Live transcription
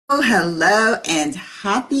Oh, hello and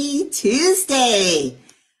happy Tuesday.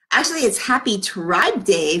 Actually, it's Happy Tribe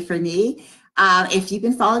Day for me. If you've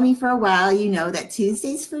been following me for a while, you know that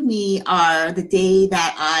Tuesdays for me are the day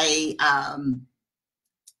that I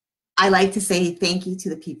like to say thank you to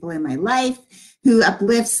the people in my life who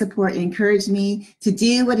uplift, support, and encourage me to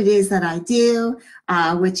do what it is that I do,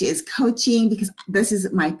 which is coaching, because this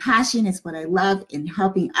is my passion. It's what I love in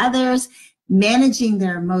helping others, managing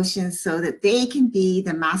their emotions so that they can be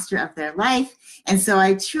the master of their life. And so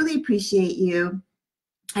I truly appreciate you.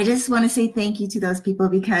 I just want to say thank you to those people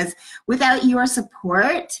because without your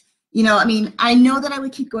support, I know that I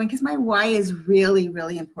would keep going because my why is really,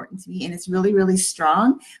 really important to me and it's really, really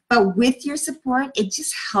strong. But with your support, it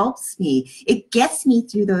just helps me. It gets me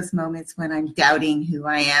through those moments when I'm doubting who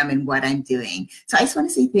I am and what I'm doing. So I just want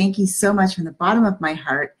to say thank you so much from the bottom of my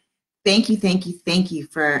heart. Thank you, thank you, thank you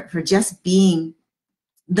for just being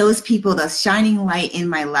those people, the shining light in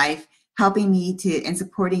my life, helping me to and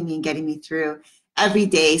supporting me and getting me through every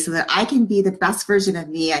day so that I can be the best version of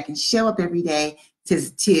me. I can show up every day to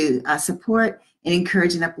support and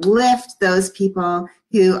encourage and uplift those people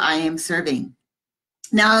who I am serving.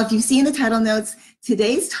 Now, if you've seen the title notes,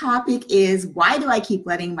 today's topic is why do I keep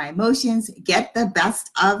letting my emotions get the best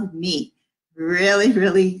of me? Really,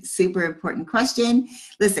 really super important question.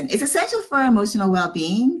 Listen, it's essential for our emotional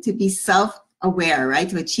well-being to be self-aware, right?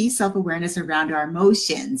 To achieve self-awareness around our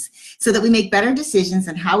emotions so that we make better decisions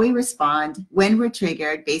on how we respond when we're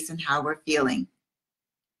triggered based on how we're feeling.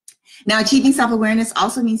 Now, achieving self-awareness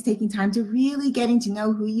also means taking time to really getting to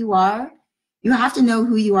know who you are. You have to know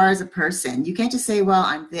who you are as a person. You can't just say, well,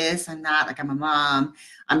 I'm this, I'm that, like I'm a mom,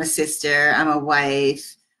 I'm a sister, I'm a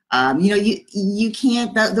wife. You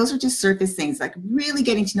can't, those are just surface things, like really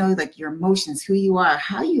getting to know like your emotions, who you are,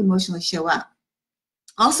 how you emotionally show up.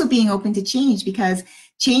 Also being open to change because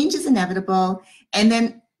change is inevitable. And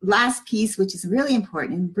then last piece, which is really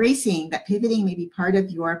important, embracing that pivoting may be part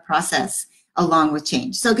of your process along with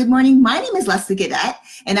change. So good morning. My name is Leslie Gaudette,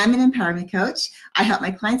 and I'm an empowerment coach. I help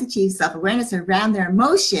my clients achieve self-awareness around their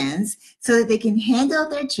emotions so that they can handle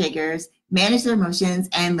their triggers, manage their emotions,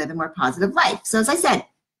 and live a more positive life. So as I said,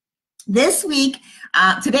 this week,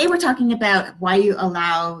 today we're talking about why you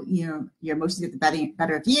allow your emotions to get the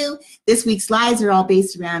better of you. This week's slides are all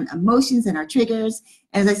based around emotions and our triggers.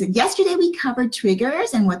 And as I said, yesterday we covered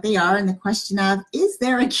triggers and what they are and the question of, is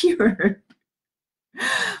there a cure?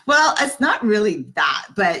 Well, it's not really that,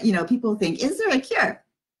 but people think, is there a cure?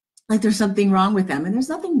 Like there's something wrong with them, and there's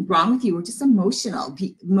nothing wrong with you. We're just emotional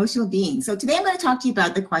beings. So today I'm going to talk to you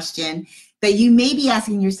about the question that you may be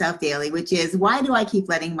asking yourself daily, which is, why do I keep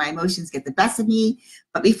letting my emotions get the best of me?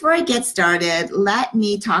 But before I get started, let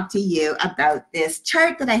me talk to you about this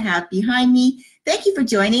chart that I have behind me. Thank you for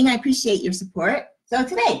joining. I appreciate your support. So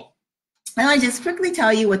today, I want to just quickly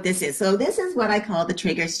tell you what this is. So this is what I call the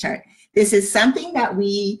triggers chart. This is something that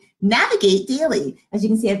we navigate daily. As you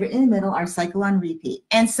can see, I've written in the middle our cycle on repeat.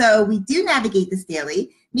 And so we do navigate this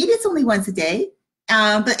daily. Maybe it's only once a day,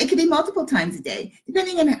 but it could be multiple times a day,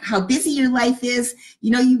 depending on how busy your life is.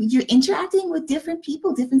 You're interacting with different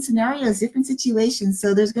people, different scenarios, different situations.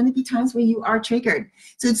 So there's going to be times where you are triggered.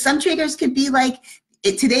 So some triggers could be like,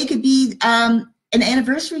 today could be an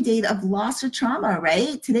anniversary date of loss or trauma,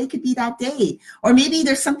 right? Today could be that day. Or maybe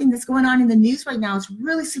there's something that's going on in the news right now. It's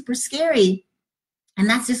really super scary. And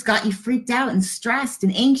that's just got you freaked out and stressed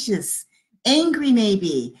and anxious, angry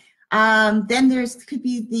maybe. Then could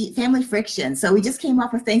be the family friction. So we just came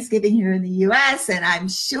off of Thanksgiving here in the US, and I'm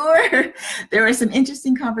sure there were some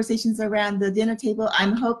interesting conversations around the dinner table.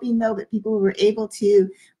 I'm hoping though that people were able to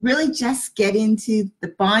really just get into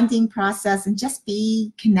the bonding process and just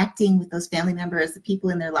be connecting with those family members, the people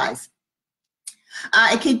in their lives.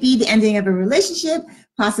 It could be the ending of a relationship,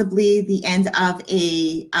 possibly the end of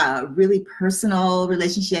a really personal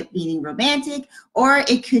relationship, meaning romantic, or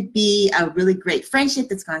it could be a really great friendship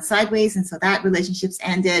that's gone sideways, and so that relationship's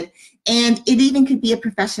ended. And it even could be a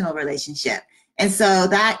professional relationship. And so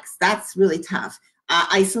that's really tough.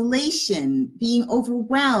 Isolation, being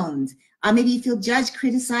overwhelmed. Maybe you feel judged,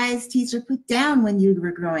 criticized, teased, or put down when you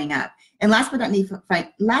were growing up. And last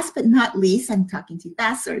but not least, I'm talking too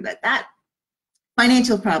fast, sorry about that.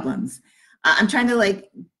 Financial problems. I'm trying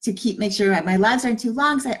to make sure my lives aren't too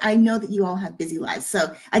long, so I know that you all have busy lives.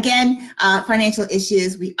 So again, financial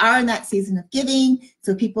issues. We are in that season of giving,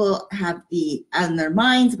 so people have on their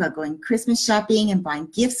minds about going Christmas shopping and buying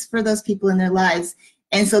gifts for those people in their lives.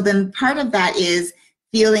 And so then part of that is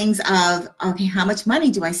feelings of, okay, how much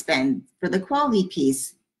money do I spend for the quality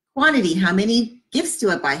piece? Quantity, how many gifts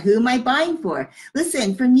do I buy? Who am I buying for?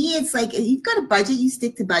 Listen, for me, it's like, you've got a budget, you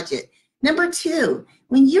stick to budget. Number two,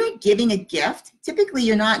 when you're giving a gift, typically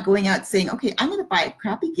you're not going out saying, okay, I'm going to buy a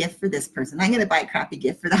crappy gift for this person. I'm going to buy a crappy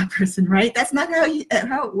gift for that person, right? That's not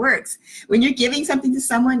how it works. When you're giving something to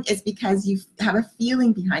someone, it's because you have a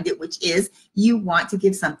feeling behind it, which is you want to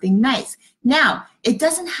give something nice. Now, it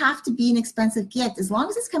doesn't have to be an expensive gift. As long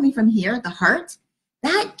as it's coming from here, the heart,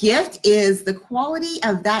 that gift is, the quality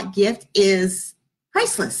of that gift is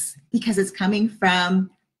priceless because it's coming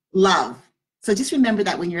from love. So just remember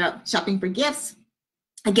that when you're out shopping for gifts,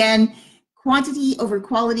 again, quantity over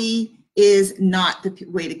quality is not the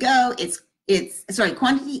way to go.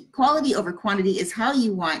 Quality over quantity is how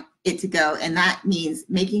you want it to go. And that means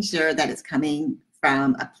making sure that it's coming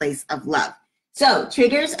from a place of love. So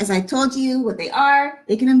triggers, as I told you what they are,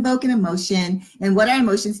 they can invoke an emotion. And what our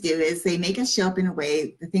emotions do is they make us show up in a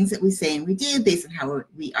way, the things that we say and we do based on how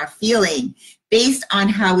we are feeling, based on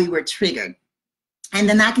how we were triggered. And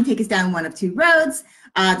then that can take us down one of two roads,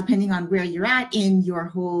 depending on where you're at in your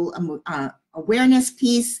whole awareness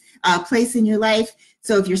place in your life.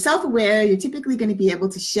 So if you're self-aware, you're typically going to be able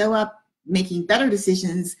to show up making better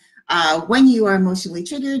decisions. When you are emotionally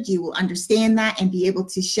triggered, you will understand that and be able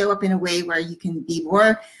to show up in a way where you can be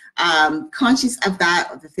more conscious of that,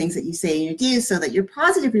 of the things that you say and you do, so that your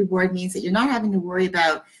positive reward means that you're not having to worry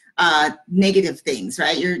about negative things,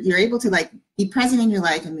 right? You're able to like be present in your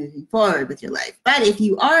life and moving forward with your life. But if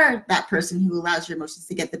you are that person who allows your emotions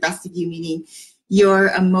to get the best of you, meaning your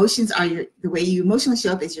emotions are the way you emotionally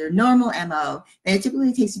show up is your normal MO, then it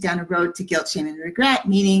typically takes you down a road to guilt, shame, and regret,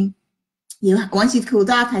 meaning once you've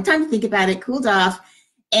cooled off, had time to think about it, cooled off,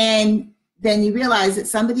 and then you realize that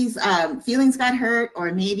somebody's feelings got hurt,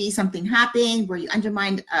 or maybe something happened where you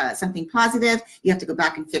undermined something positive, you have to go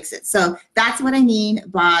back and fix it. So that's what I mean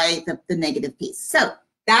by the negative piece. So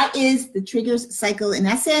that is the triggers cycle in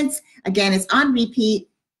essence. Again, it's on repeat,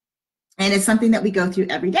 and it's something that we go through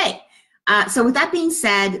every day. So with that being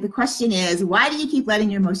said, the question is, why do you keep letting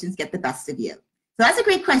your emotions get the best of you? So that's a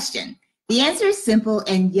great question. The answer is simple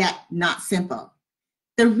and yet not simple.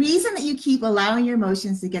 The reason that you keep allowing your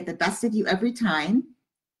emotions to get the best of you every time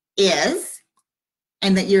is,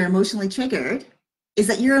 and that you're emotionally triggered, is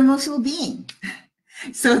that you're an emotional being.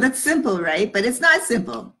 So that's simple, right? But it's not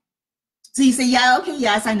simple. So you say, yeah, okay,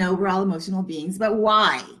 yes, I know we're all emotional beings, but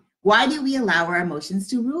why? Why do we allow our emotions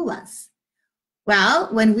to rule us? Well,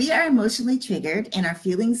 when we are emotionally triggered and our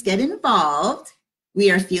feelings get involved,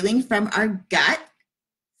 we are feeling from our gut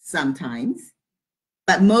sometimes,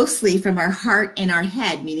 but mostly from our heart and our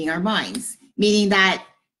head, meaning our minds, meaning that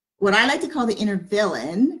what I like to call the inner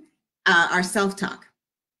villain, our self-talk.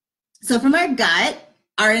 So from our gut,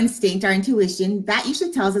 our instinct, our intuition, that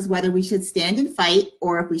usually tells us whether we should stand and fight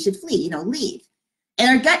or if we should flee, leave. And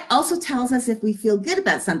our gut also tells us if we feel good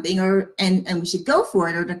about something and we should go for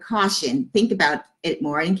it, or to caution, think about it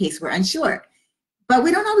more in case we're unsure. But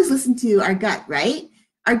we don't always listen to our gut, right?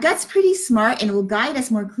 Our gut's pretty smart and will guide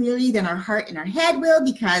us more clearly than our heart and our head will,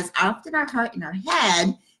 because often our heart and our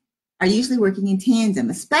head are usually working in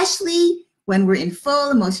tandem, especially when we're in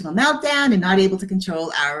full emotional meltdown and not able to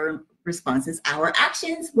control our responses, our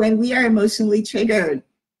actions when we are emotionally triggered.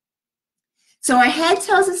 So our head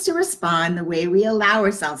tells us to respond the way we allow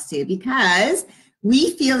ourselves to, because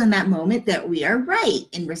we feel in that moment that we are right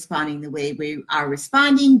in responding the way we are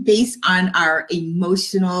responding based on our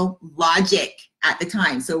emotional logic at the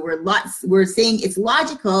time. So we're saying it's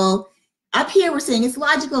logical. Up here, we're saying it's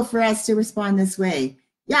logical for us to respond this way.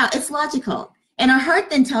 Yeah, it's logical. And our heart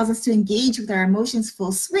then tells us to engage with our emotions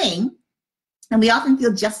full swing. And we often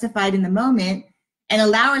feel justified in the moment and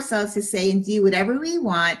allow ourselves to say and do whatever we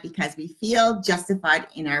want because we feel justified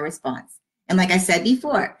in our response. And like I said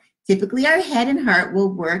before, typically our head and heart will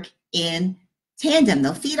work in tandem.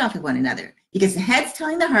 They'll feed off of one another because the head's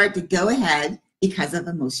telling the heart to go ahead because of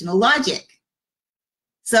emotional logic.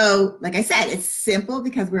 So like I said, it's simple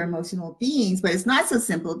because we're emotional beings, but it's not so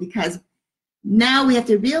simple because now we have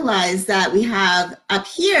to realize that we have up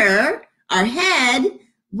here, our head,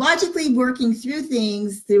 logically working through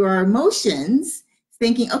things through our emotions,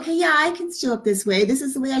 thinking, okay, yeah, I can show up this way. This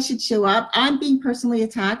is the way I should show up. I'm being personally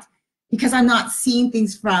attacked because I'm not seeing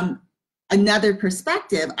things from another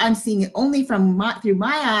perspective. I'm seeing it only from through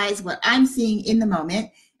my eyes, what I'm seeing in the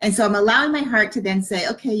moment. And so I'm allowing my heart to then say,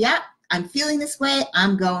 okay, yeah, I'm feeling this way.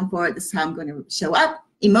 I'm going for it. This is how I'm going to show up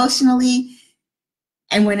emotionally.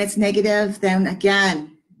 And when it's negative, then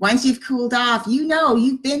again, once you've cooled off,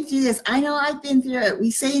 you've been through this. I know I've been through it. We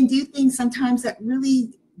say and do things sometimes that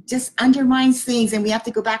really just undermines things, and we have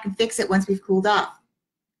to go back and fix it once we've cooled off.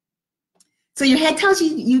 So your head tells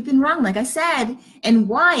you you've been wrong, like I said, and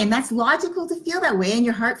why, and that's logical to feel that way, and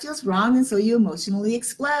your heart feels wrong, and so you emotionally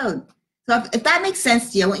explode. So So if that makes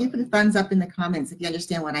sense to you, I want you to put a thumbs up in the comments if you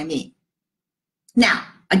understand what I mean. Now,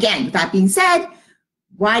 again, with that being said,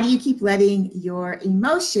 why do you keep letting your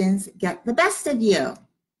emotions get the best of you?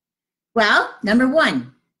 Well, number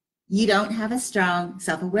one, you don't have a strong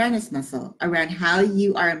self-awareness muscle around how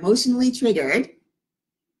you are emotionally triggered.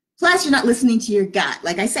 Plus, you're not listening to your gut.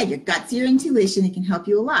 Like I said, your gut's your intuition. It can help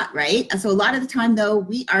you a lot, right? So a lot of the time, though,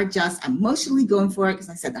 we are just emotionally going for it because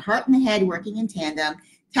I said the heart and the head working in tandem,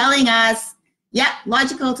 telling us, yeah,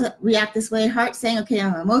 logical to react this way. Heart saying, okay,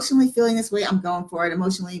 I'm emotionally feeling this way. I'm going for it.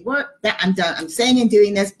 Emotionally, I'm done. I'm saying and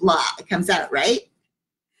doing this, blah, it comes out, right?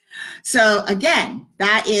 So again,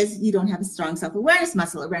 that is, you don't have a strong self-awareness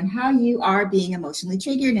muscle around how you are being emotionally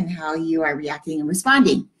triggered and how you are reacting and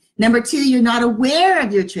responding. Number two, you're not aware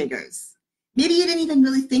of your triggers. Maybe you didn't even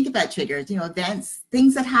really think about triggers, events,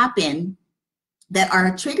 things that happen that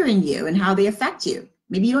are triggering you and how they affect you.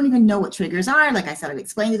 Maybe you don't even know what triggers are. Like I said, I've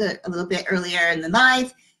explained it a little bit earlier in the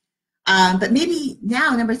live. But maybe now,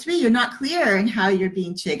 number three, you're not clear in how you're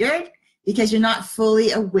being triggered because you're not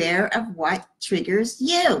fully aware of what triggers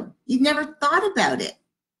you. You've never thought about it.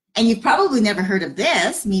 And you've probably never heard of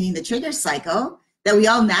this, meaning the trigger cycle, that we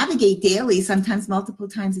all navigate daily, sometimes multiple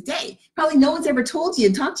times a day. Probably no one's ever told you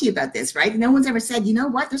and talked to you about this, right? No one's ever said, you know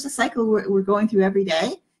what, there's a cycle we're going through every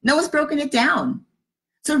day. No one's broken it down.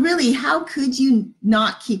 So really, how could you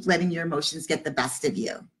not keep letting your emotions get the best of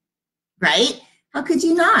you, right? How could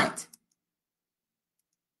you not?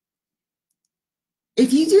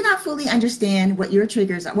 If you do not fully understand what your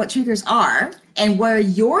triggers are and where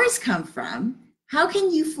yours come from, how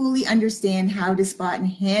can you fully understand how to spot and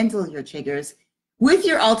handle your triggers with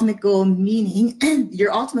your ultimate goal, meaning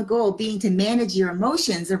your ultimate goal being to manage your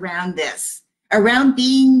emotions around this, around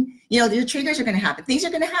being, your triggers are going to happen. Things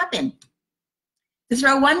are going to happen. To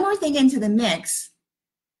throw one more thing into the mix,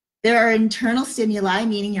 there are internal stimuli,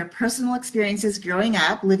 meaning your personal experiences growing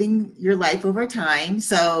up, living your life over time.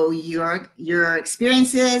 So your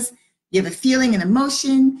experiences, you have a feeling, an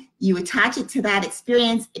emotion, you attach it to that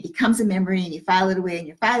experience, it becomes a memory, and you file it away in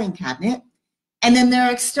your filing cabinet. And then there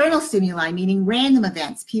are external stimuli, meaning random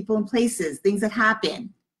events, people and places, things that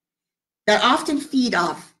happen that often feed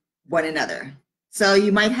off one another. So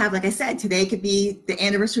you might have, like I said, today could be the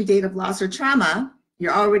anniversary date of loss or trauma. You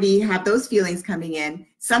already have those feelings coming in.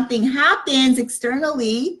 Something happens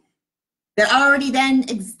externally that already then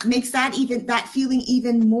makes that feeling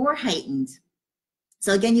even more heightened.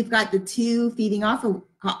 So again, you've got the two feeding off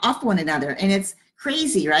one another, and it's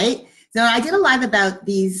crazy, right? So I did a live about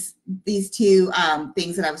these two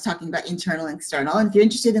things that I was talking about, internal and external. And if you're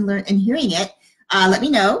interested in hearing it, let me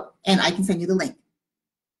know, and I can send you the link.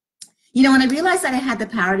 When I realized that I had the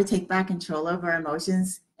power to take back control over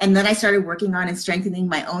emotions, and then I started working on and strengthening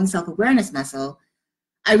my own self-awareness muscle,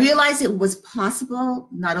 I realized it was possible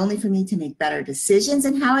not only for me to make better decisions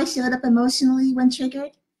in how I showed up emotionally when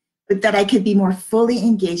triggered, but that I could be more fully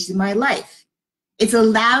engaged in my life. It's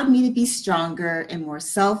allowed me to be stronger and more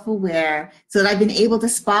self-aware so that I've been able to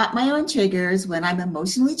spot my own triggers when I'm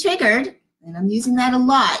emotionally triggered, and I'm using that a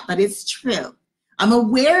lot, but it's true. I'm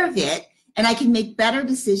aware of it, and I can make better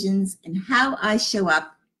decisions in how I show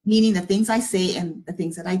up, meaning the things I say and the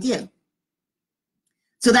things that I do.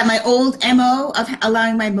 So that my old MO of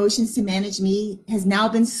allowing my emotions to manage me has now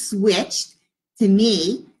been switched to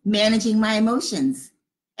me managing my emotions.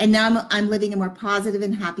 And now I'm living a more positive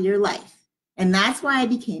and happier life. And that's why I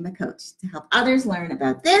became a coach, to help others learn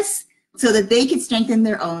about this so that they could strengthen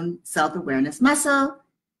their own self-awareness muscle,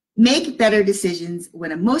 make better decisions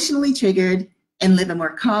when emotionally triggered, and live a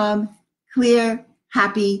more calm, clear,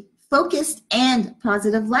 happy, focused, and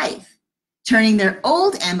positive life, turning their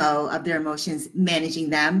old MO of their emotions, managing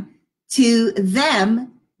them, to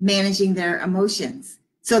them managing their emotions.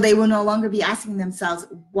 So they will no longer be asking themselves,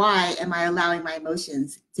 why am I allowing my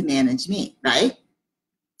emotions to manage me, right?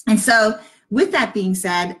 And so with that being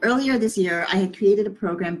said, earlier this year, I had created a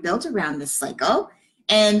program built around this cycle.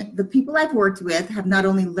 And the people I've worked with have not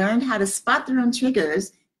only learned how to spot their own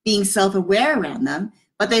triggers, being self-aware around them,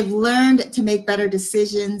 but they've learned to make better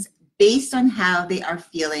decisions based on how they are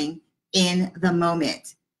feeling in the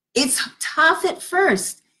moment. It's tough at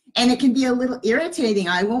first, and it can be a little irritating.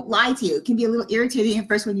 I won't lie to you. It can be a little irritating at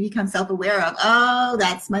first when you become self-aware of, oh,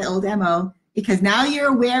 that's my old MO, because now you're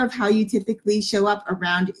aware of how you typically show up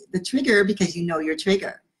around the trigger because you know your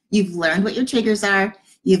trigger. You've learned what your triggers are.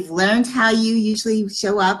 You've learned how you usually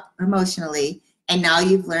show up emotionally, and now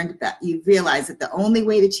you've learned that you've realized that the only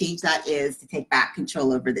way to change that is to take back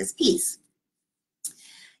control over this piece.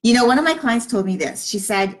 One of my clients told me this. She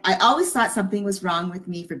said, I always thought something was wrong with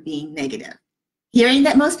me for being negative. Hearing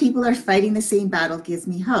that most people are fighting the same battle gives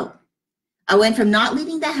me hope. I went from not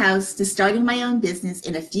leaving the house to starting my own business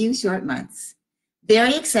in a few short months.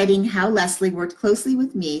 Very exciting how Leslie worked closely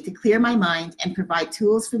with me to clear my mind and provide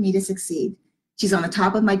tools for me to succeed. She's on the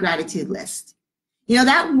top of my gratitude list. You know,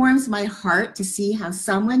 that warms my heart to see how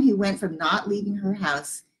someone who went from not leaving her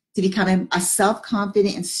house to becoming a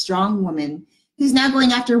self-confident and strong woman who's now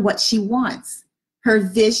going after what she wants. Her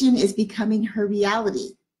vision is becoming her reality.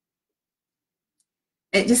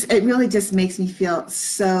 It really just makes me feel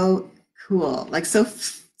so cool, like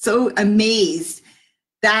so amazed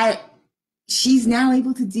that she's now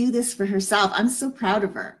able to do this for herself. I'm so proud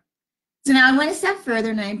of her. So now I went a step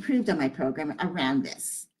further and I improved on my program around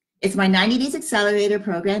this. It's my 90 Days Accelerator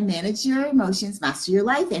program, Manage Your Emotions, Master Your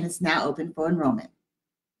Life, and it's now open for enrollment.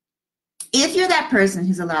 If you're that person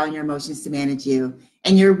who's allowing your emotions to manage you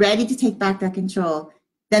and you're ready to take back that control,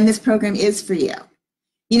 then this program is for you.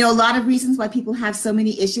 You know, a lot of reasons why people have so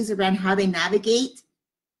many issues around how they navigate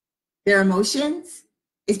their emotions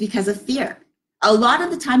is because of fear. A lot of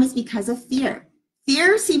the time it's because of fear.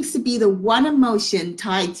 Fear seems to be the one emotion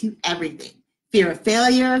tied to everything. Fear of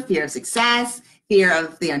failure, fear of success, fear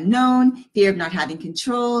of the unknown, fear of not having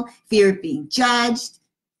control, fear of being judged.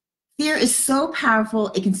 Fear is so powerful,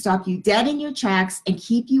 it can stop you dead in your tracks and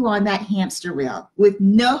keep you on that hamster wheel with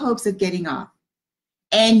no hopes of getting off.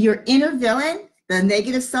 And your inner villain, the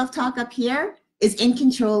negative self-talk up here, is in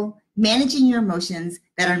control, managing your emotions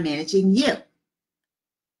that are managing you.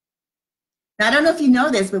 Now, I don't know if you know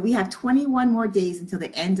this, but we have 21 more days until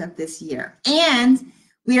the end of this year. And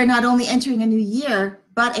we are not only entering a new year,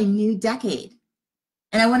 but a new decade.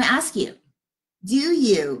 And I want to ask you, do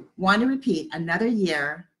you want to repeat another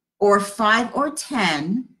year or 5 or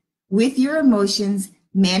 10 with your emotions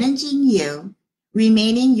managing you,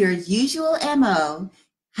 remaining your usual MO,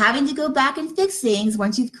 having to go back and fix things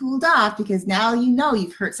once you've cooled off because now you know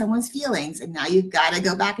you've hurt someone's feelings and now you've got to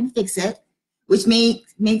go back and fix it, which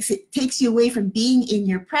takes you away from being in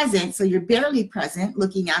your present, so you're barely present,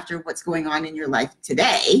 looking after what's going on in your life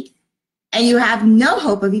today, and you have no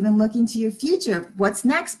hope of even looking to your future, what's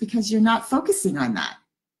next, because you're not focusing on that.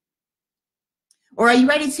 Or are you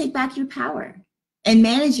ready to take back your power and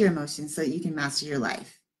manage your emotions so that you can master your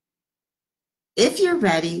life? If you're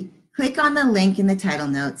ready, click on the link in the title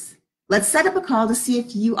notes. Let's set up a call to see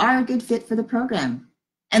if you are a good fit for the program.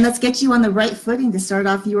 And let's get you on the right footing to start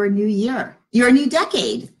off your new year, your new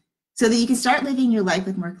decade, so that you can start living your life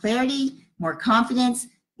with more clarity, more confidence,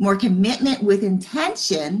 more commitment with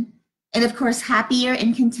intention, and of course, happier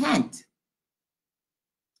and content.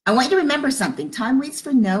 I want you to remember something. Time waits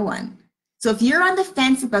for no one. So if you're on the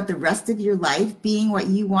fence about the rest of your life being what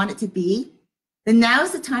you want it to be, then now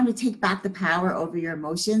is the time to take back the power over your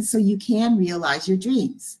emotions so you can realize your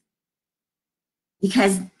dreams.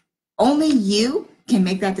 Because only you can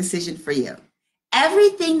make that decision for you.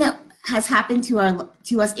 Everything that has happened to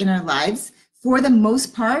us in our lives, for the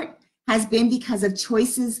most part, has been because of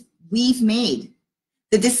choices we've made.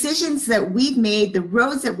 The decisions that we've made, the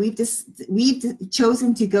roads that we've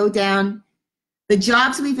chosen to go down, the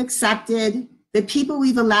jobs we've accepted, the people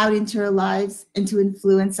we've allowed into our lives and to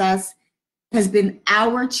influence us, has been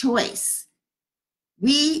our choice.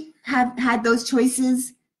 We have had those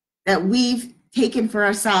choices that we've taken for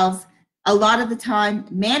ourselves a lot of the time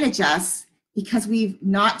manage us because we've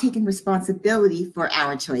not taken responsibility for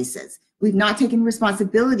our choices. We've not taken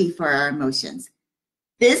responsibility for our emotions.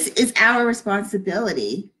 This is our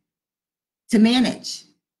responsibility to manage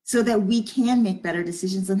so that we can make better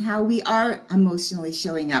decisions on how we are emotionally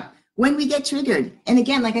showing up when we get triggered. And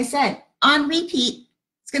again, like I said, on repeat,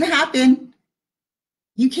 it's going to happen.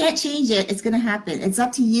 You can't change it. It's going to happen. It's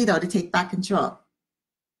up to you, though, to take back control.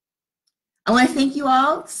 I want to thank you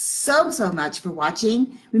all so much for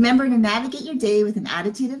watching. Remember to navigate your day with an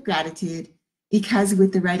attitude of gratitude, because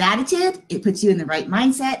with the right attitude, it puts you in the right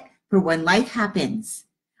mindset for when life happens.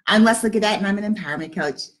 I'm Leslie Gaudette, and I'm an empowerment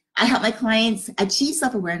coach. I help my clients achieve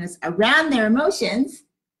self-awareness around their emotions,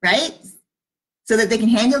 right? So that they can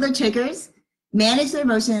handle their triggers, manage their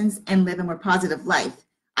emotions, and live a more positive life.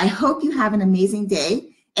 I hope you have an amazing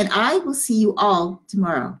day, and I will see you all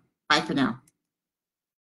tomorrow. Bye for now.